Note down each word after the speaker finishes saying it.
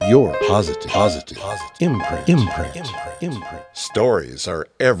your positive imprint. Stories are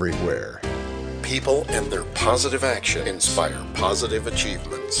everywhere. People and their positive action inspire positive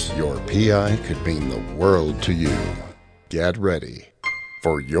achievements. Your PI could mean the world to you. Get ready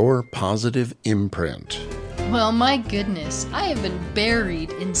for your positive imprint. Well, my goodness, I have been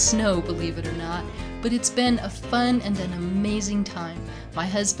buried in snow, believe it or not, but it's been a fun and an amazing time. My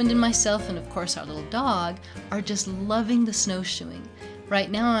husband and myself, and of course our little dog, are just loving the snowshoeing. Right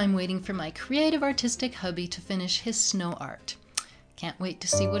now I'm waiting for my creative artistic hubby to finish his snow art. Can't wait to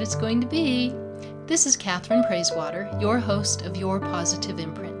see what it's going to be. This is Catherine Praisewater, your host of Your Positive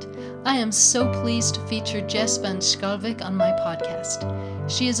Imprint. I am so pleased to feature Jess Van Schalvik on my podcast.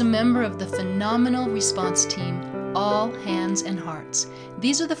 She is a member of the phenomenal response team, All Hands and Hearts.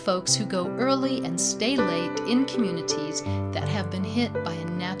 These are the folks who go early and stay late in communities that have been hit by a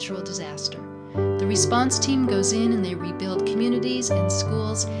natural disaster. The response team goes in and they rebuild communities and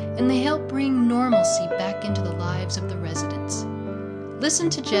schools, and they help bring normalcy back into the lives of the residents. Listen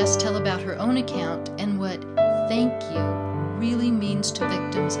to Jess tell about her own account and what thank you really means to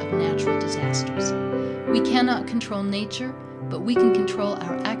victims of natural disasters. We cannot control nature, but we can control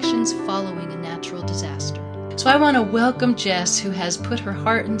our actions following a natural disaster. So I want to welcome Jess, who has put her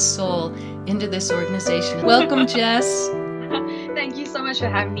heart and soul into this organization. Welcome, Jess. Thank you so much for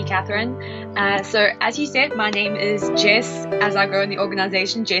having me, Catherine. So as you said, my name is Jess, as I go in the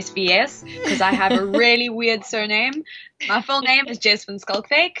organization, Jess VS, because I have a really weird surname. My full name is Jess Van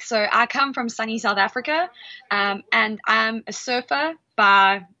Schalvik. So I come from sunny South Africa, and I'm a surfer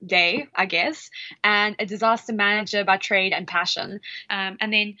by day, I guess, and a disaster manager by trade and passion.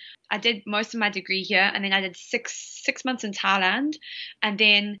 And then I did most of my degree here, and then I did six months in Thailand, and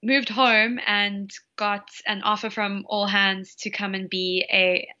then moved home and got an offer from All Hands to come and be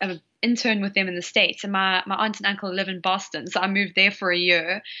a intern with them in the States. And my aunt and uncle live in Boston, so I moved there for a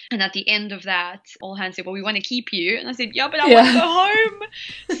year. And at the end of that, All Hands said, well, we want to keep you. And I said, yeah, but I want to go home.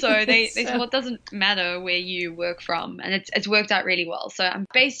 So they said, well, it doesn't matter where you work from. And it's worked out really well. So I'm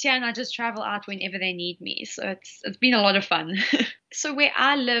based here and I just travel out whenever they need me. So it's been a lot of fun. So where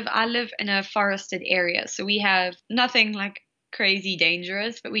I live in a forested area. So we have nothing like crazy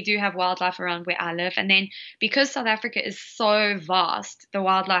dangerous, but we do have wildlife around where I live. And then because South Africa is so vast, the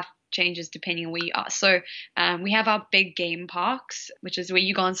wildlife changes depending on where you are. So we have our big game parks, which is where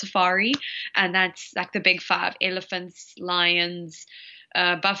you go on safari, and that's like the big five: elephants, lions,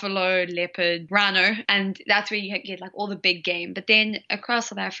 buffalo, leopard, rhino, and that's where you get like all the big game. But then across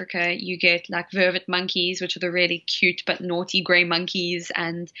South Africa you get like vervet monkeys, which are the really cute but naughty gray monkeys,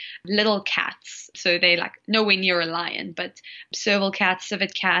 and little cats. So they like nowhere near a lion, but serval cats,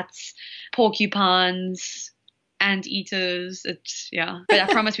 civet cats, porcupines, anteaters. But I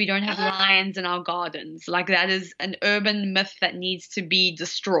promise we don't have lions in our gardens. Like, that is an urban myth that needs to be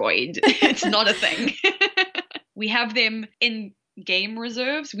destroyed. It's not a thing. We have them in game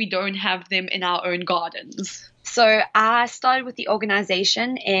reserves. We don't have them in our own gardens. So I started with the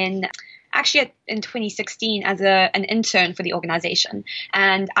organization in 2016 as an intern for the organization.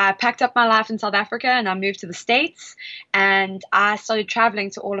 And I packed up my life in South Africa and I moved to the States, and I started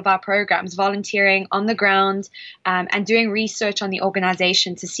traveling to all of our programs, volunteering on the ground, and doing research on the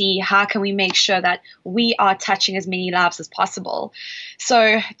organization to see how can we make sure that we are touching as many lives as possible.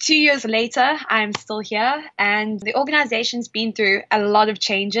 So 2 years later, I'm still here, and the organization's been through a lot of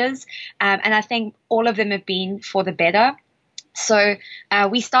changes, and I think all of them have been for the better. So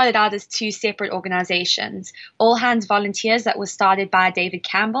we started out as two separate organizations: All Hands Volunteers, that was started by David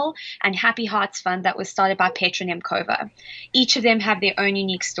Campbell, and Happy Hearts Fund, that was started by Petra Nemkova. Each of them have their own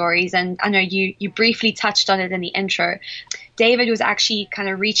unique stories, and I know you briefly touched on it in the intro. David was actually kind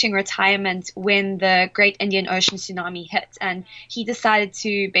of reaching retirement when the Great Indian Ocean tsunami hit, and he decided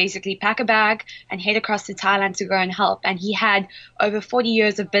to basically pack a bag and head across to Thailand to go and help. And he had over 40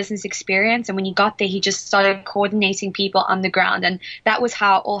 years of business experience, and when he got there, he just started coordinating people on the ground, and that was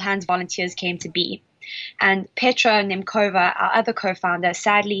how All Hands Volunteers came to be. And Petra Nemkova, our other co-founder,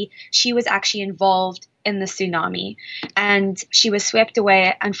 sadly, she was actually involved in the tsunami, and she was swept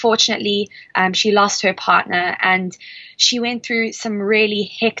away. Unfortunately, she lost her partner, and she went through some really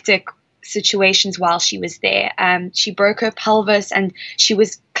hectic situations while she was there. She broke her pelvis, and she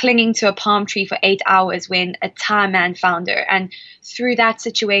was clinging to a palm tree for 8 hours when a Thai man found her. And through that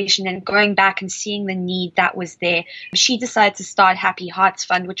situation and going back and seeing the need that was there, she decided to start Happy Hearts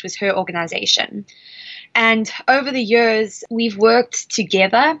Fund, which was her organization. And over the years, we've worked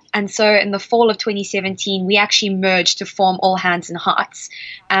together. And so in the fall of 2017, we actually merged to form All Hands and Hearts.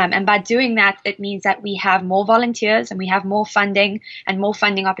 And by doing that, it means that we have more volunteers and we have more funding and more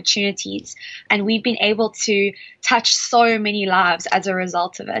funding opportunities. And we've been able to touch so many lives as a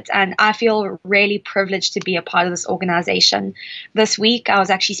result of it. And I feel really privileged to be a part of this organization. This week, I was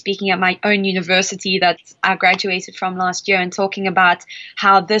actually speaking at my own university that I graduated from last year and talking about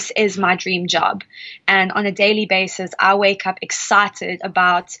how this is my dream job. And on a daily basis, I wake up excited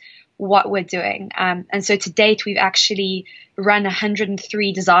about what we're doing. And so to date, we've actually run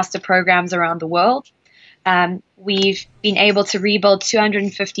 103 disaster programs around the world. We've been able to rebuild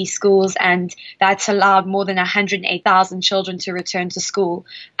 250 schools, and that's allowed more than 108,000 children to return to school.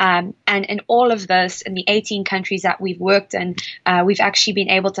 And in all of this, in the 18 countries that we've worked in, we've actually been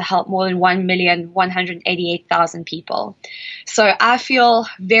able to help more than 1,188,000 people. So I feel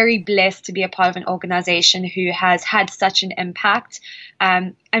very blessed to be a part of an organization who has had such an impact.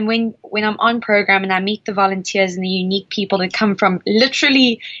 And when I'm on program and I meet the volunteers and the unique people that come from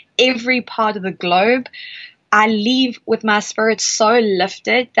literally every part of the globe, I leave with my spirit so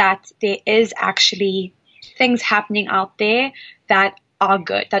lifted that there is actually things happening out there that are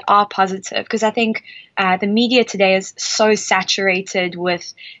good, that are positive. Because I think the media today is so saturated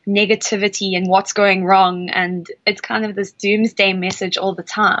with negativity and what's going wrong, and it's kind of this doomsday message all the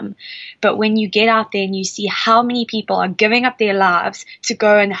time. But when you get out there and you see how many people are giving up their lives to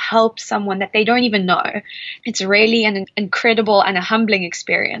go and help someone that they don't even know, it's really an incredible and a humbling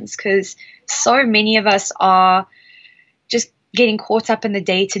experience, because so many of us are just getting caught up in the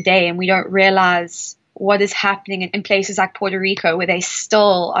day-to-day and we don't realize what is happening in places like Puerto Rico, where they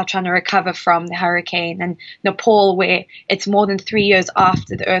still are trying to recover from the hurricane, and Nepal, where it's more than 3 years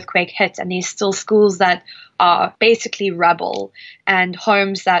after the earthquake hit, and there's still schools that are basically rubble and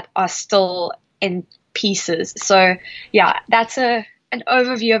homes that are still in pieces. So yeah, that's an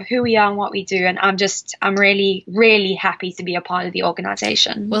overview of who we are and what we do, and I'm really, really happy to be a part of the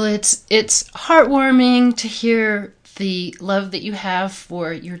organization. Well, it's heartwarming to hear the love that you have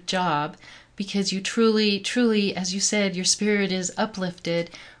for your job, because you truly, as you said, your spirit is uplifted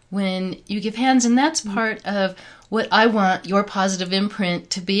when you give hands. And that's part of what I want your positive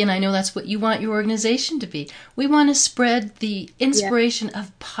imprint to be. And I know that's what you want your organization to be. We want to spread the inspiration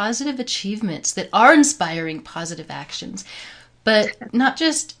of positive achievements that are inspiring positive actions. But not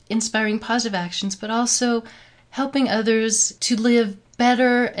just inspiring positive actions, but also helping others to live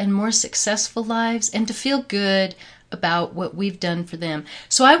better and more successful lives and to feel good about what we've done for them.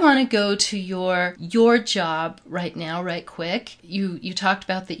 So I want to go to your job right now, right quick. You talked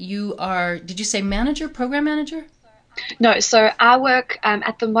about that you are, did you say manager, program manager? No, so I work,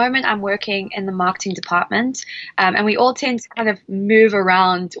 at the moment I'm working in the marketing department, and we all tend to kind of move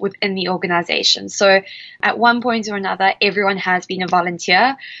around within the organization. So at one point or another, everyone has been a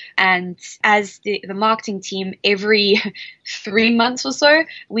volunteer, and as the marketing team, every 3 months or so,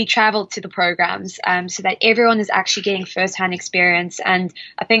 we travel to the programs, so that everyone is actually getting firsthand experience. And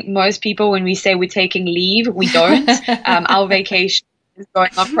I think most people, when we say we're taking leave, we don't. Our vacation is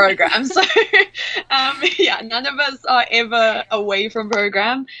going on program. So none of us are ever away from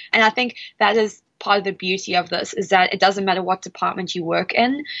program. And I think that is part of the beauty of this, is that it doesn't matter what department you work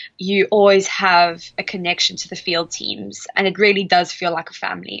in, you always have a connection to the field teams, and it really does feel like a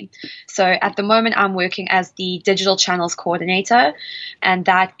family. So at the moment I'm working as the digital channels coordinator, and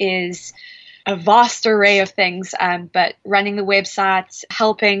that is a vast array of things, but running the website,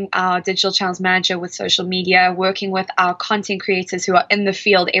 helping our digital channels manager with social media, working with our content creators who are in the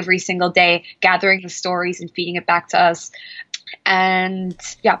field every single day, gathering the stories and feeding it back to us. And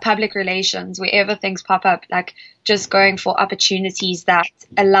public relations, wherever things pop up, like just going for opportunities that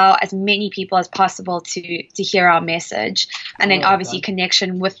allow as many people as possible to hear our message. And then obviously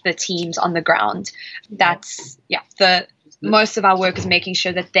connection with the teams on the ground. That's most of our work is making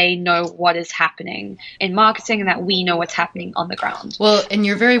sure that they know what is happening in marketing and that we know what's happening on the ground. Well, and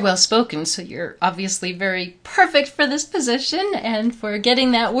you're very well spoken, so you're obviously very perfect for this position and for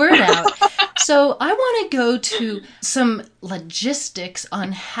getting that word out. So I want to go to some logistics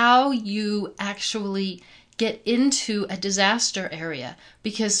on how you actually get into a disaster area,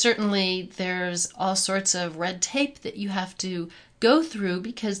 because certainly there's all sorts of red tape that you have to go through,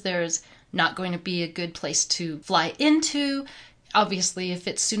 because there's not going to be a good place to fly into. Obviously, if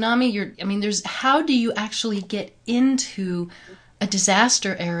it's tsunami, how do you actually get into a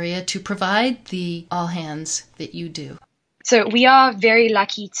disaster area to provide the all hands that you do? So we are very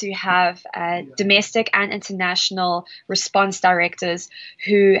lucky to have domestic and international response directors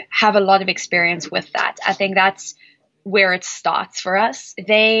who have a lot of experience with that. I think that's where it starts for us.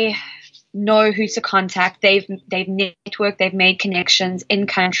 They know who to contact. They've networked, they've made connections in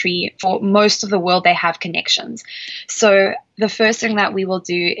country. For most of the world, they have connections. So the first thing that we will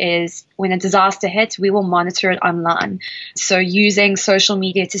do is when a disaster hits, we will monitor it online. So using social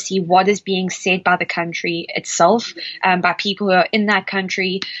media to see what is being said by the country itself, by people who are in that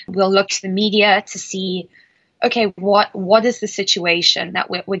country. We'll look to the media to see, okay, what is the situation that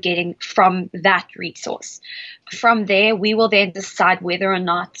we're getting from that resource? From there, we will then decide whether or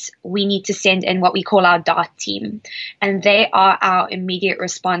not we need to send in what we call our DART team. And they are our immediate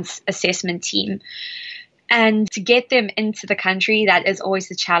response assessment team. And to get them into the country, that is always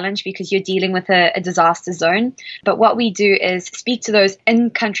the challenge because you're dealing with a disaster zone. But what we do is speak to those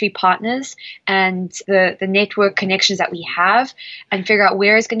in-country partners and the network connections that we have and figure out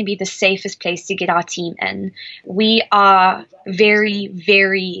where is going to be the safest place to get our team in. We are very,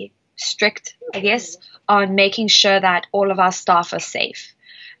 very strict, I guess, on making sure that all of our staff are safe.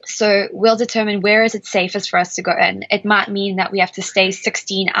 So we'll determine where is it safest for us to go in. It might mean that we have to stay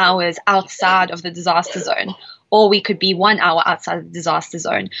 16 hours outside of the disaster zone, or we could be 1 hour outside of the disaster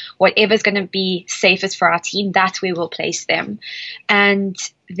zone. Whatever's going to be safest for our team, that's where we'll place them. And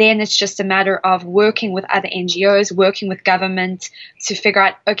then it's just a matter of working with other NGOs, working with government to figure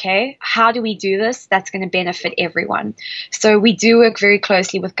out, okay, how do we do this that's going to benefit everyone? So we do work very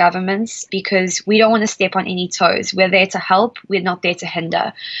closely with governments because we don't want to step on any toes. We're there to help. We're not there to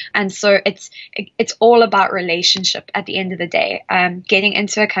hinder. And so it's all about relationship at the end of the day. Getting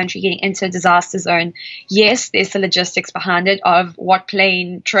into a country, getting into a disaster zone, yes, there's the logistics behind it of what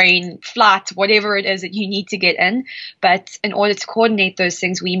plane, train, flight, whatever it is that you need to get in. But in order to coordinate those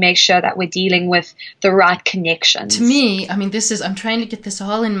things, we make sure that we're dealing with the right connections. To me, I mean, I'm trying to get this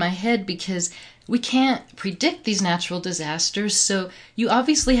all in my head because we can't predict these natural disasters. So you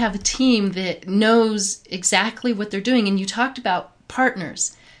obviously have a team that knows exactly what they're doing. And you talked about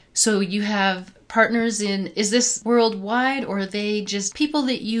partners. So you have partners is this worldwide, or are they just people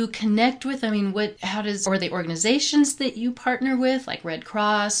that you connect with? I mean, or are they organizations that you partner with, like Red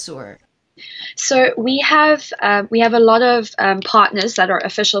Cross or? So we have a lot of partners that are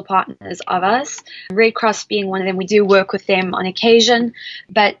official partners of us. Red Cross being one of them. We do work with them on occasion,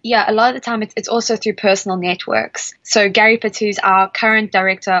 but yeah, a lot of the time it's also through personal networks. So Gary Patu's our current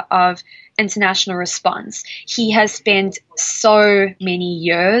director of international response. He has spent so many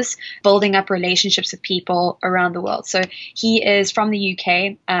years building up relationships with people around the world. So he is from the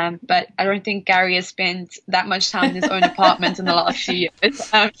UK, but I don't think Gary has spent that much time in his own apartment in the last few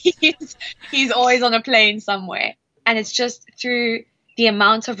years. He's always on a plane somewhere. And it's just through the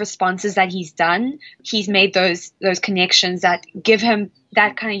amount of responses that he's done, he's made those connections that give him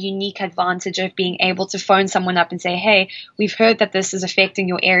that kind of unique advantage of being able to phone someone up and say, hey, we've heard that this is affecting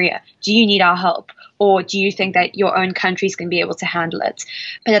your area. Do you need our help? Or do you think that your own country is going to be able to handle it?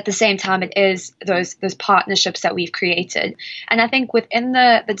 But at the same time, it is those partnerships that we've created. And I think within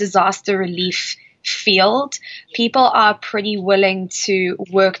the disaster relief field, people are pretty willing to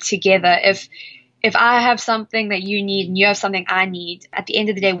work together. If I have something that you need and you have something I need, at the end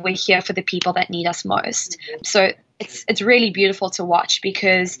of the day, we're here for the people that need us most. So it's really beautiful to watch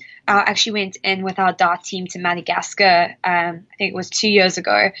because I actually went in with our DART team to Madagascar, I think it was 2 years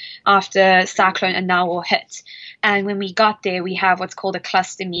ago, after Cyclone Inawal hit. And when we got there, we have what's called a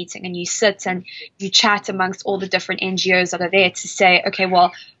cluster meeting, and you sit and you chat amongst all the different NGOs that are there to say, okay,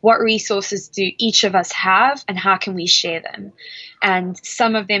 well, what resources do each of us have and how can we share them? And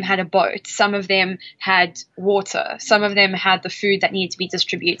some of them had a boat, some of them had water, some of them had the food that needed to be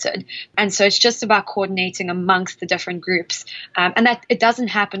distributed. And so it's just about coordinating amongst the different groups. And that it doesn't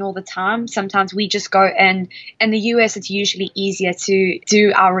happen all the time. Sometimes we just go in the US, it's usually easier to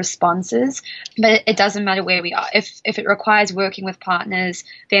do our responses, but it doesn't matter where we are. If it requires working with partners,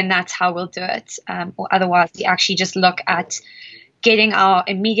 then that's how we'll do it. Or otherwise, we actually just look at getting our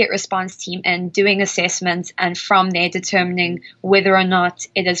immediate response team and doing assessments, and from there determining whether or not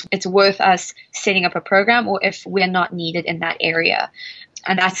it's worth us setting up a program or if we're not needed in that area.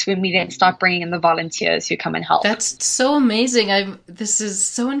 And that's when we then start bringing in the volunteers who come and help. That's so amazing. This is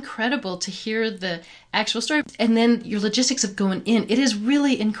so incredible to hear the actual story. And then your logistics of going in. It is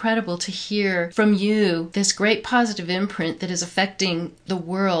really incredible to hear from you this great positive imprint that is affecting the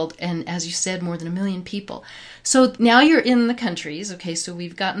world. And as you said, more than 1 million people. So now you're in the countries. Okay, so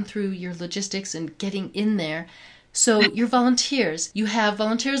we've gotten through your logistics and getting in there. So your volunteers, you have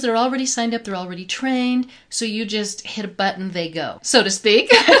volunteers that are already signed up, they're already trained, so you just hit a button, they go, so to speak.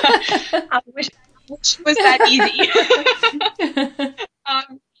 I wish it was that easy.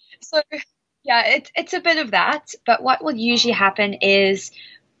 So yeah, it's a bit of that, but what will usually happen is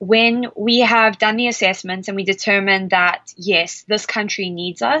when we have done the assessments and we determine that, yes, this country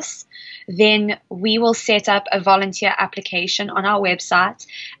needs us, then we will set up a volunteer application on our website,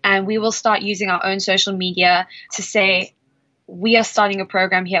 and we will start using our own social media to say, we are starting a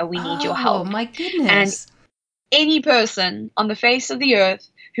program here, we need your help. Oh, my goodness. And any person on the face of the earth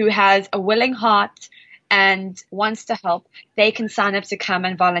who has a willing heart and wants to help, they can sign up to come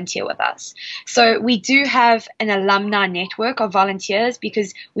and volunteer with us. So we do have an alumni network of volunteers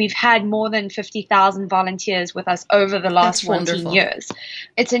because we've had more than 50,000 volunteers with us over the last 14 years.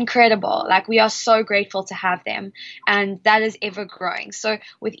 It's incredible. Like, we are so grateful to have them, and that is ever growing. So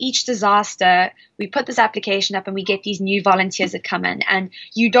with each disaster, we put this application up and we get these new volunteers that come in, and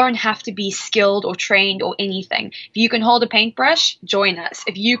you don't have to be skilled or trained or anything. If you can hold a paintbrush, join us.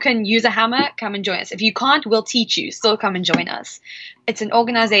 If you can use a hammer, come and join us. If you can't, we'll teach you. Still come and join us. It's an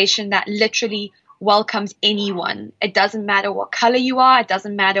organization that literally welcomes anyone. It doesn't matter what color you are. It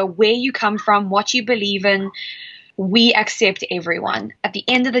doesn't matter where you come from, what you believe in. We accept everyone. At the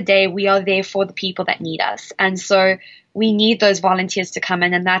end of the day, we are there for the people that need us. And so we need those volunteers to come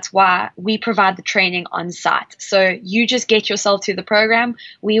in, and that's why we provide the training on site. So you just get yourself to the program.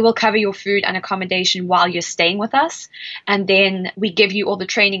 We will cover your food and accommodation while you're staying with us, and then we give you all the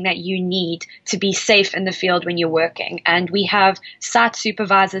training that you need to be safe in the field when you're working. And we have site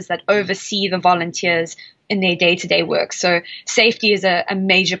supervisors that oversee the volunteers in their day-to-day work. So safety is a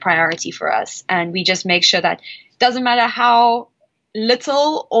major priority for us, and we just make sure that it doesn't matter how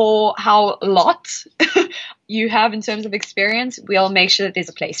little or how lot you have in terms of experience, we'll make sure that there's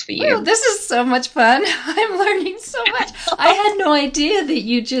a place for you. Oh, this is so much fun. I'm learning so much. I had no idea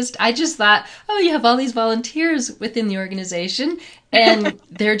that I just thought, oh, you have all these volunteers within the organization and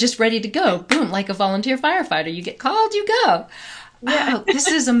they're just ready to go. Boom, like a volunteer firefighter. You get called, you go. Yeah. Oh, this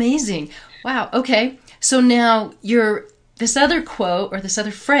is amazing. Wow. Okay. So now this other quote or this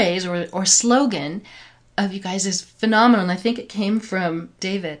other phrase or slogan of you guys is phenomenal. And I think it came from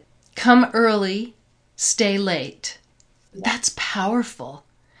David. Come early, stay late. That's powerful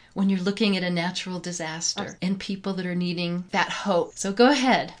when you're looking at a natural disaster and people that are needing that hope. So go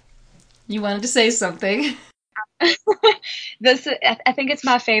ahead. You wanted to say something. I think it's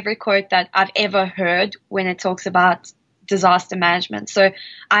my favorite quote that I've ever heard when it talks about disaster management. So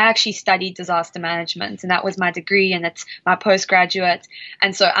I actually studied disaster management, and that was my degree, and it's my postgraduate.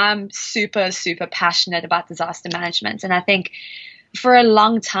 And so I'm super, super passionate about disaster management. And I think for a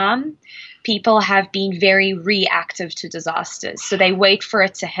long time, people have been very reactive to disasters. So they wait for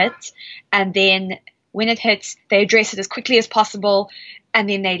it to hit, and then when it hits, they address it as quickly as possible, and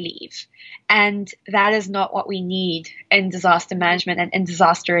then they leave. And that is not what we need in disaster management and in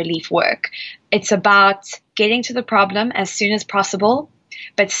disaster relief work. It's about getting to the problem as soon as possible,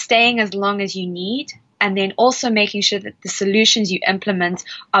 but staying as long as you need, and then also making sure that the solutions you implement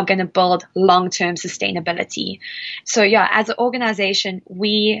are going to build long-term sustainability. So yeah, as an organization,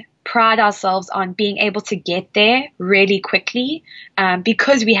 we pride ourselves on being able to get there really quickly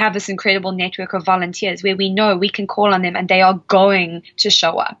because we have this incredible network of volunteers where we know we can call on them and they are going to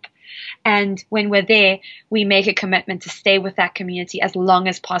show up. And when we're there, we make a commitment to stay with that community as long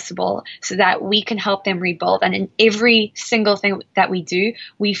as possible so that we can help them rebuild. And in every single thing that we do,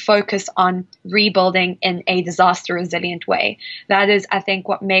 we focus on rebuilding in a disaster resilient way. That is, I think,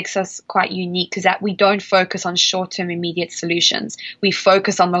 what makes us quite unique, is that we don't focus on short-term immediate solutions. We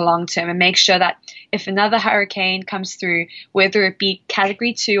focus on the long-term and make sure that if another hurricane comes through, whether it be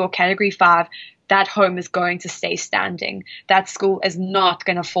Category 2 or Category 5, that home is going to stay standing. That school is not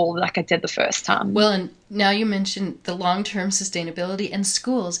going to fall like it did the first time. Well, and now you mentioned the long-term sustainability and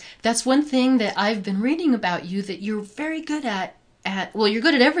schools. That's one thing that I've been reading about you that you're very good at. Well, you're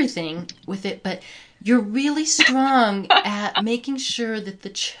good at everything with it, but you're really strong at making sure that the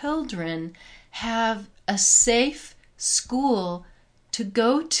children have a safe school to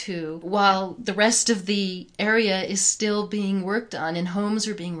go to while the rest of the area is still being worked on and homes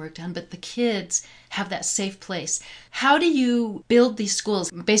are being worked on, but the kids have that safe place. How do you build these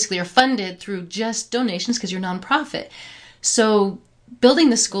schools? Basically are funded through just donations because you're a nonprofit. So building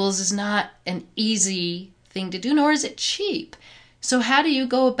the schools is not an easy thing to do, nor is it cheap. So how do you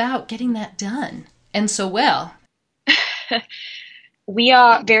go about getting that done and so well? We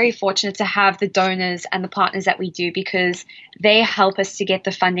are very fortunate to have the donors and the partners that we do because they help us to get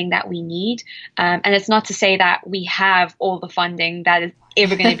the funding that we need. And it's not to say that we have all the funding that is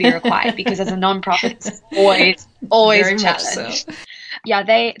ever going to be required because as a nonprofit, it's always a challenge. So. Yeah,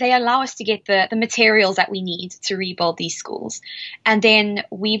 they allow us to get the materials that we need to rebuild these schools. And then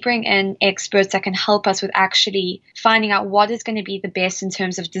we bring in experts that can help us with actually finding out what is going to be the best in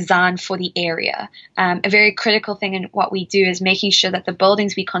terms of design for the area. A very critical thing in what we do is making sure that the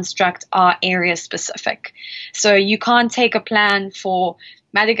buildings we construct are area specific. So you can't take a plan for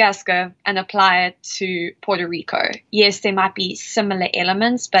Madagascar and apply it to Puerto Rico. Yes, there might be similar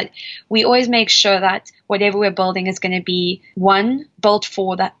elements, but we always make sure that whatever we're building is going to be, one, built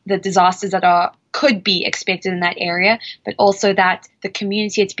for the disasters that could be expected in that area, but also that the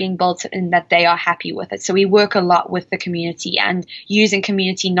community it's being built in, that they are happy with it. So we work a lot with the community and using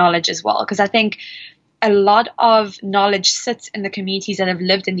community knowledge as well, because I think a lot of knowledge sits in the communities that have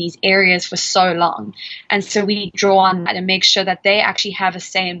lived in these areas for so long. And so we draw on that and make sure that they actually have a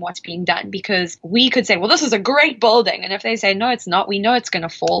say in what's being done, because we could say, well, this is a great building. And if they say, no, it's not, we know it's going to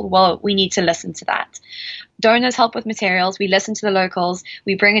fall. Well, we need to listen to that. Donors help with materials. We listen to the locals.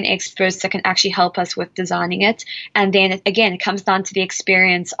 We bring in experts that can actually help us with designing it. And then it comes down to the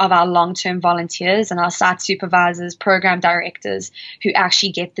experience of our long-term volunteers and our site supervisors, program directors who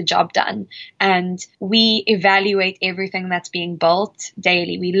actually get the job done. And we evaluate everything that's being built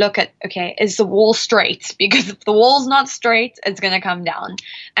daily. We look at, okay, is the wall straight? Because if the wall's not straight, it's going to come down.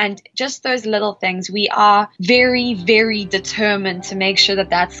 And just those little things, we are very, very determined to make sure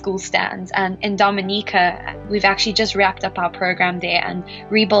that school stands. And in Dominica, we've actually just wrapped up our program there and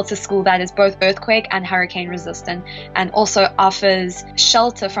rebuilt a school that is both earthquake and hurricane resistant and also offers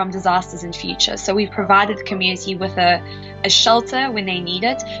shelter from disasters in future. So we've provided the community with a shelter when they need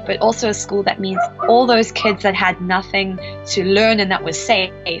it, but also a school that means all those kids that had nothing to learn and that was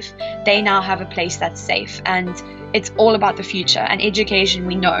safe, they now have a place that's safe. And it's all about the future, and education,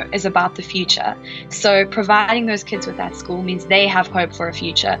 we know, is about the future. So providing those kids with that school means they have hope for a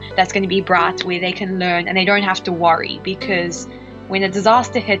future that's going to be bright, where they can learn and they don't have to worry, because when a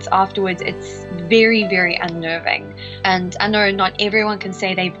disaster hits afterwards, it's very, very unnerving. And I know not everyone can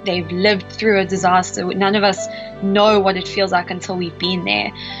say they've lived through a disaster. None of us know what it feels like until we've been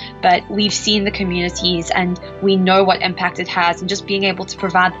there. But we've seen the communities and we know what impact it has. And just being able to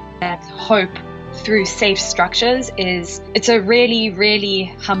provide that hope through safe structures it's a really, really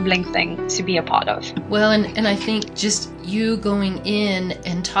humbling thing to be a part of. Well, and I think just you going in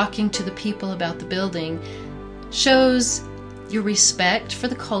and talking to the people about the building shows your respect for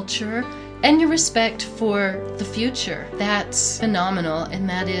the culture and your respect for the future. That's phenomenal, and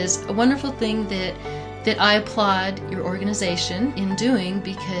that is a wonderful thing that I applaud your organization in doing,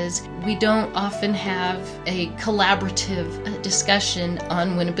 because we don't often have a collaborative discussion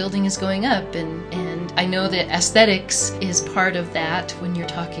on when a building is going up, and I know that aesthetics is part of that when you're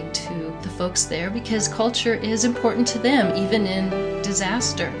talking to the folks there, because culture is important to them, even in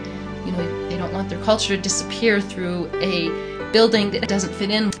disaster. You know, they don't want their culture to disappear through a building that doesn't fit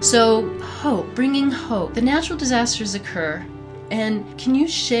in. So hope, bringing hope. The natural disasters occur, and can you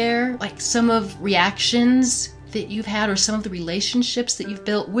share like some of reactions that you've had or some of the relationships that you've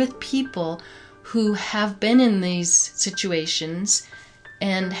built with people who have been in these situations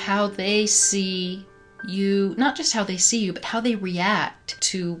and how they see you, not just how they see you, but how they react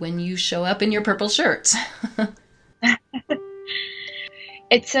to when you show up in your purple shirts?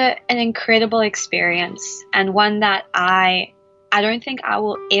 It's an incredible experience, and one that I don't think I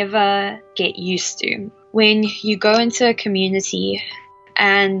will ever get used to. When you go into a community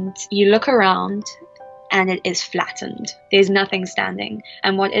and you look around and it is flattened, there's nothing standing.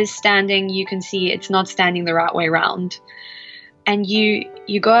 And what is standing, you can see it's not standing the right way around. And you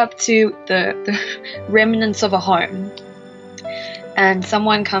go up to the remnants of a home, and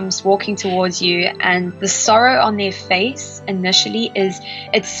someone comes walking towards you, and the sorrow on their face initially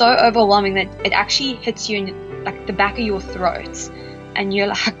it's so overwhelming that it actually hits you in like the back of your throat, and you're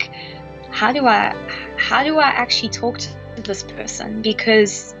like, how do I actually talk to this person?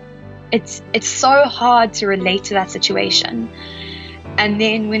 Because it's so hard to relate to that situation. And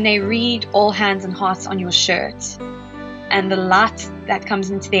then when they read All Hands and Hearts on your shirt, and the light that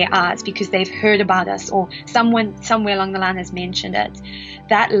comes into their eyes because they've heard about us, or someone somewhere along the line has mentioned it,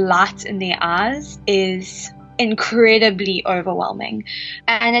 that light in their eyes is incredibly overwhelming.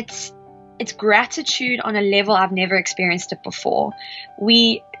 And it's gratitude on a level I've never experienced it before.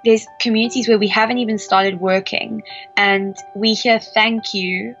 There's communities where we haven't even started working, and we hear thank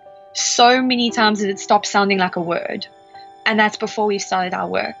you so many times that it stops sounding like a word. And that's before we've started our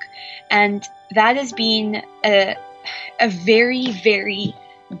work. And that has been a very, very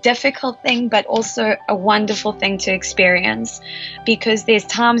difficult thing, but also a wonderful thing to experience, because there's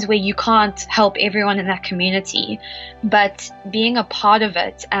times where you can't help everyone in that community, but being a part of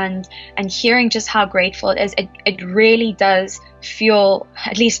it and hearing just how grateful it is, it really does fuel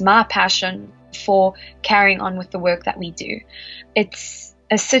at least my passion for carrying on with the work that we do. It's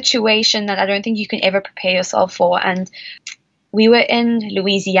a situation that I don't think you can ever prepare yourself for. And we were in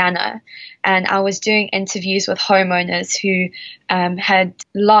Louisiana, and I was doing interviews with homeowners who had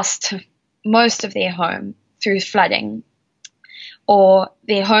lost most of their home through flooding, or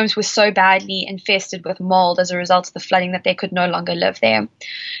their homes were so badly infested with mold as a result of the flooding that they could no longer live there.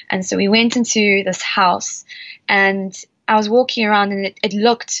 And so we went into this house, and I was walking around, and it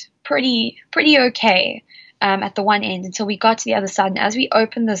looked pretty okay at the one end until we got to the other side. And as we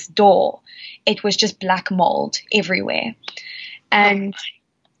opened this door, it was just black mold everywhere. And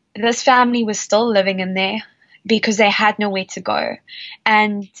this family was still living in there because they had nowhere to go.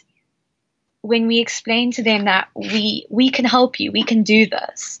 And when we explained to them that we can help you, we can do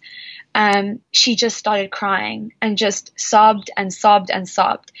this, she just started crying and just sobbed and sobbed and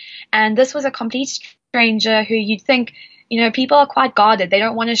sobbed. And this was a complete stranger who you'd think, people are quite guarded. They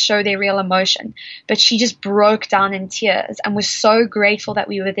don't want to show their real emotion. But she just broke down in tears and was so grateful that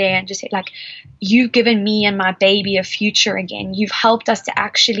we were there, and just said, like, you've given me and my baby a future again. You've helped us to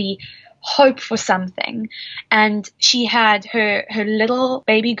actually hope for something. And she had her little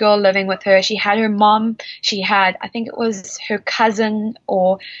baby girl living with her. She had her mom. She had, I think it was her cousin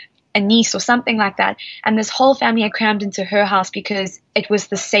or a niece or something like that. And this whole family had crammed into her house because it was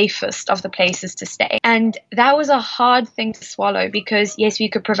the safest of the places to stay. And that was a hard thing to swallow, because yes, we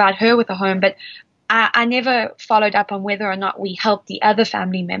could provide her with a home, but I never followed up on whether or not we helped the other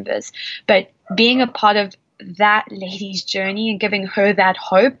family members. But being a part of that lady's journey and giving her that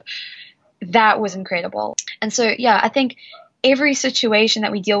hope, that was incredible. And so, yeah, I think every situation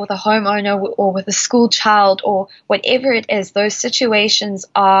that we deal with a homeowner or with a school child or whatever it is, those situations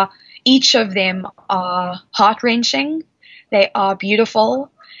are, each of them are heart-wrenching. They are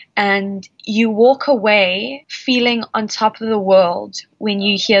beautiful. And you walk away feeling on top of the world when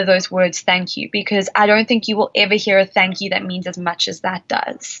you hear those words, thank you, because I don't think you will ever hear a thank you that means as much as that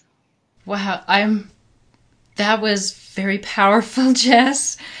does. Wow, that was very powerful,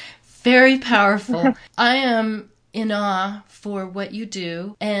 Jess. Very powerful. I am in awe for what you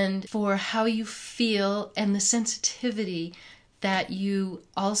do and for how you feel and the sensitivity that you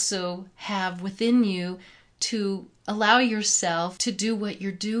also have within you to allow yourself to do what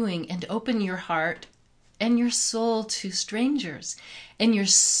you're doing and open your heart and your soul to strangers. And you're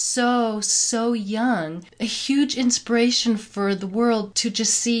so young. A huge inspiration for the world to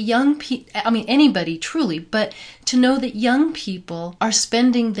just see young people, I mean anybody truly, but to know that young people are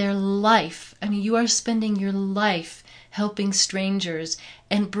spending their life, you are spending your life helping strangers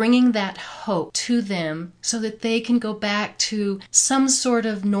and bringing that hope to them so that they can go back to some sort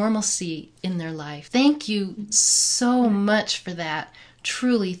of normalcy in their life. Thank you so much for that.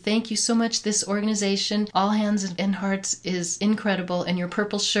 Truly, thank you so much. This organization, All Hands and Hearts, is incredible, and your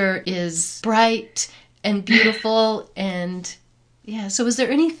purple shirt is bright and beautiful. And yeah, so is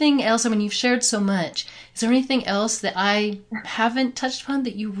there anything else? You've shared so much. Is there anything else that I haven't touched upon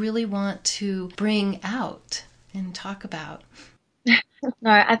that you really want to bring out and talk about?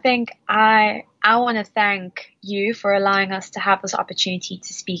 No, I think I want to thank you for allowing us to have this opportunity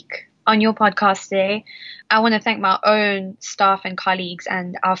to speak on your podcast today. I want to thank my own staff and colleagues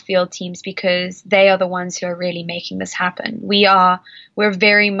and our field teams, because they are the ones who are really making this happen. We're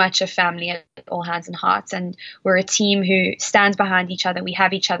very much a family at All Hands and Hearts, and we're a team who stands behind each other. We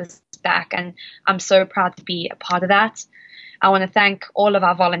have each other's back, and I'm so proud to be a part of that. I want to thank all of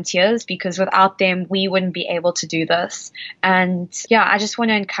our volunteers, because without them, we wouldn't be able to do this. And yeah, I just want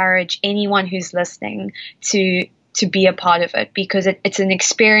to encourage anyone who's listening to be a part of it, because it's an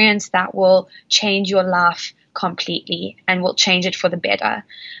experience that will change your life completely and will change it for the better.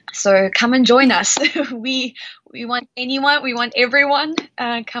 So come and join us. We want anyone, we want everyone.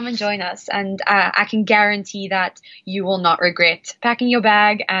 Come and join us, and I can guarantee that you will not regret packing your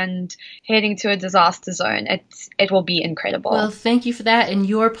bag and heading to a disaster zone. It will be incredible. Well, thank you for that and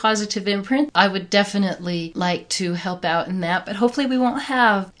your positive imprint. I would definitely like to help out in that, but hopefully we won't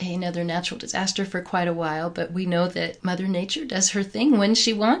have another natural disaster for quite a while. But we know that Mother Nature does her thing when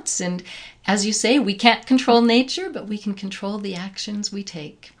she wants, and as you say, we can't control nature, but we can control the actions we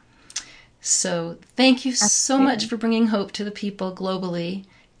take. So thank you so much for bringing hope to the people globally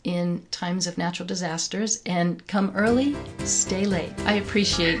in times of natural disasters. And come early, stay late. I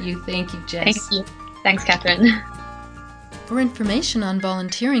appreciate you. Thank you, Jess. Thank you. Thanks, Catherine. For information on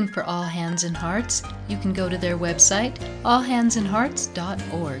volunteering for All Hands and Hearts, you can go to their website,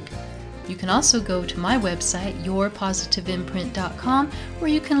 allhandsandhearts.org. You can also go to my website, yourpositiveimprint.com, where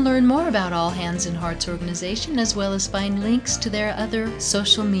you can learn more about All Hands and Hearts organization, as well as find links to their other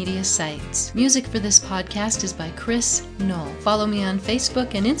social media sites. Music for this podcast is by Chris Knoll. Follow me on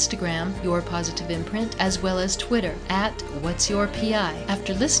Facebook and Instagram, Your Positive Imprint, as well as Twitter, @What'sYourPI.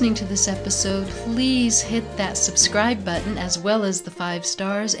 After listening to this episode, please hit that subscribe button as well as the 5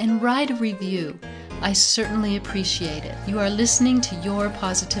 stars and write a review. I certainly appreciate it. You are listening to Your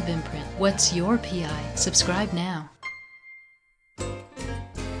Positive Imprint. What's your PI? Subscribe now.